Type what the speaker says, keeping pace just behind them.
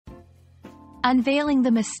Unveiling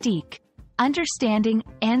the Mystique, Understanding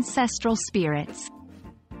Ancestral Spirits.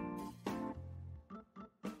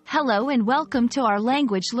 Hello and welcome to our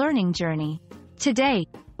language learning journey. Today,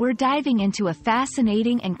 we're diving into a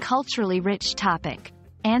fascinating and culturally rich topic: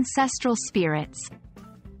 ancestral spirits.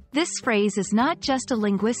 This phrase is not just a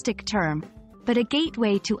linguistic term, but a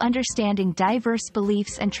gateway to understanding diverse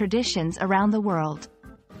beliefs and traditions around the world.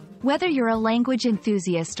 Whether you're a language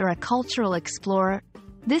enthusiast or a cultural explorer,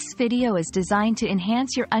 this video is designed to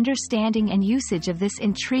enhance your understanding and usage of this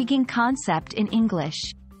intriguing concept in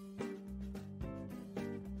English.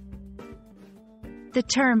 The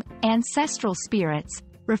term ancestral spirits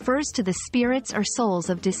refers to the spirits or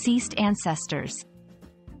souls of deceased ancestors.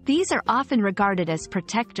 These are often regarded as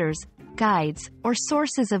protectors, guides, or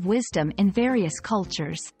sources of wisdom in various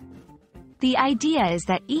cultures. The idea is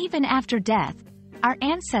that even after death, our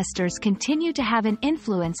ancestors continue to have an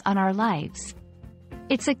influence on our lives.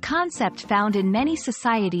 It's a concept found in many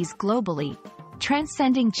societies globally,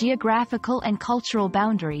 transcending geographical and cultural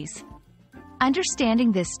boundaries.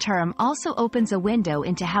 Understanding this term also opens a window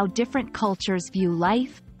into how different cultures view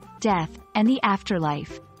life, death, and the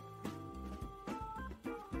afterlife.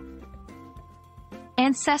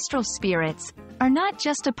 Ancestral spirits are not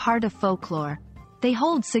just a part of folklore. They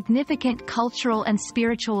hold significant cultural and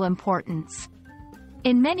spiritual importance.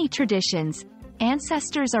 In many traditions,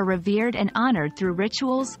 ancestors are revered and honored through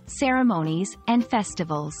rituals, ceremonies, and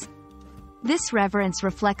festivals. This reverence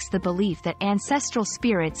reflects the belief that ancestral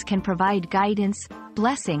spirits can provide guidance,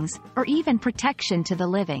 blessings, or even protection to the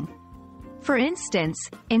living. For instance,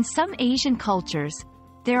 in some Asian cultures,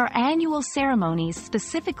 there are annual ceremonies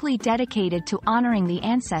specifically dedicated to honoring the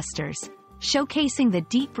ancestors, showcasing the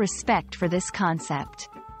deep respect for this concept.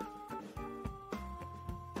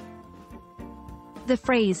 The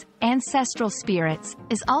phrase, ancestral spirits,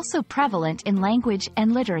 is also prevalent in language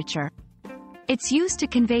and literature. It's used to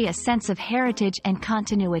convey a sense of heritage and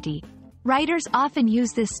continuity. Writers often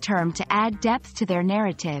use this term to add depth to their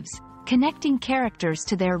narratives, connecting characters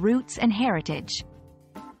to their roots and heritage.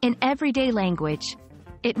 In everyday language,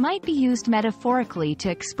 it might be used metaphorically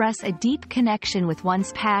to express a deep connection with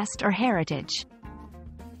one's past or heritage.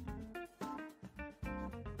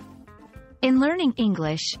 In learning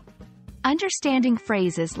English, understanding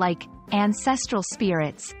phrases like ancestral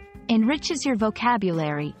spirits enriches your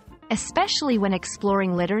vocabulary, especially when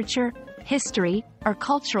exploring literature, history, or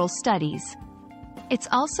cultural studies. It's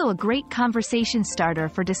also a great conversation starter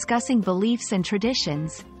for discussing beliefs and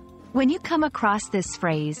traditions. When you come across this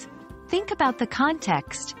phrase, think about the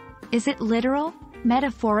context. Is it literal,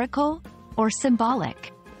 metaphorical, or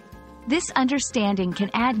symbolic? This understanding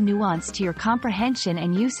can add nuance to your comprehension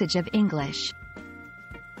and usage of English.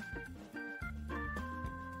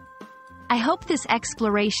 I hope this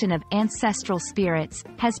exploration of ancestral spirits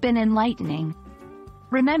has been enlightening.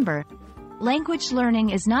 Remember, language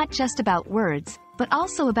learning is not just about words, but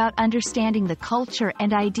also about understanding the culture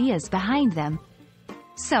and ideas behind them.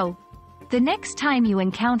 So, the next time you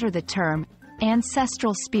encounter the term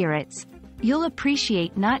ancestral spirits, you'll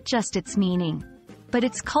appreciate not just its meaning, but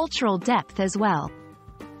its cultural depth as well.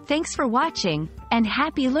 Thanks for watching, and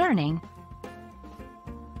happy learning!